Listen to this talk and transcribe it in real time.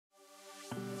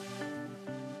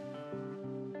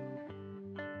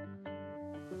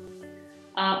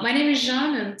My name is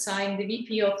Jeanne and I'm the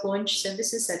VP of Launch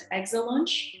Services at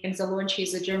Exolaunch. Exolaunch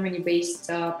is a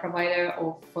Germany-based provider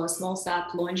of small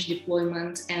sat launch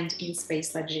deployment and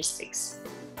in-space logistics.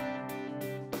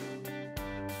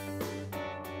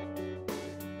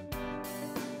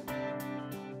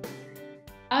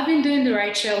 I've been doing the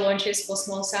rideshare launches for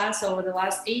small sats over the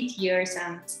last 8 years,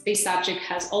 and this subject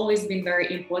has always been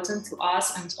very important to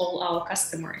us and all our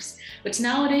customers. But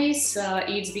nowadays,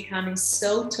 it's becoming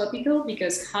so topical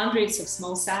because hundreds of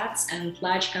small sats and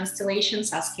large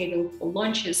constellations are scheduled for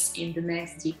launches in the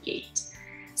next decade.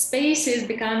 Space is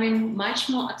becoming much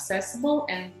more accessible,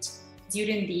 and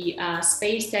during the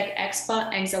Space Tech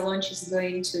Expo, Exolaunch is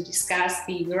going to discuss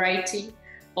the variety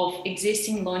of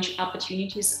existing launch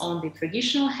opportunities on the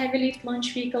traditional heavy-lift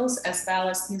launch vehicles, as well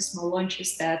as new small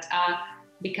launches that are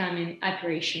becoming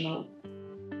operational.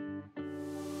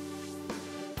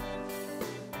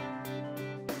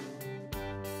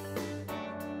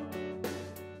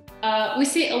 We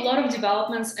see a lot of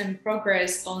developments and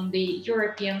progress on the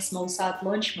European small sat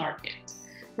launch market.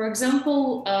 For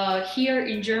example, here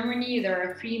in Germany, there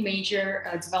are 3 major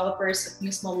developers of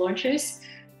new small launches,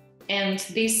 and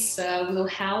this will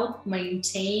help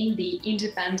maintain the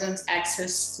independent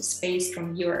access to space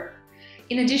from Europe.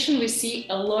 In addition, we see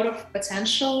a lot of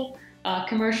potential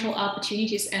commercial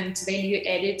opportunities and value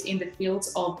added in the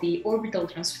fields of the orbital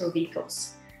transfer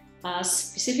vehicles.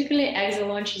 Specifically,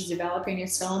 Exolaunch is developing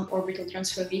its own orbital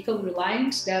transfer vehicle,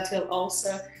 Reliant, that will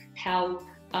also help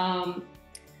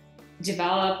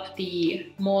develop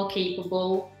the more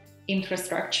capable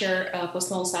infrastructure for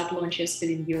small sat launches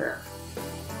within Europe.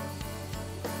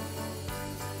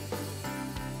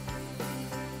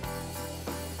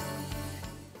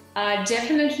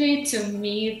 Definitely to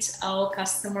meet our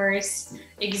customers,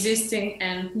 existing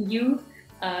and new,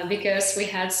 because we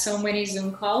had so many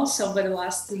Zoom calls over the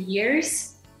last 2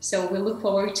 years. So we look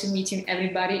forward to meeting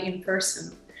everybody in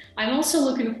person. I'm also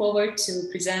looking forward to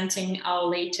presenting our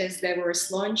latest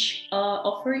diverse launch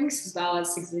offerings, as well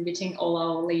as exhibiting all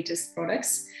our latest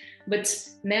products. But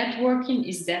networking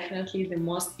is definitely the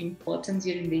most important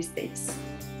during these days.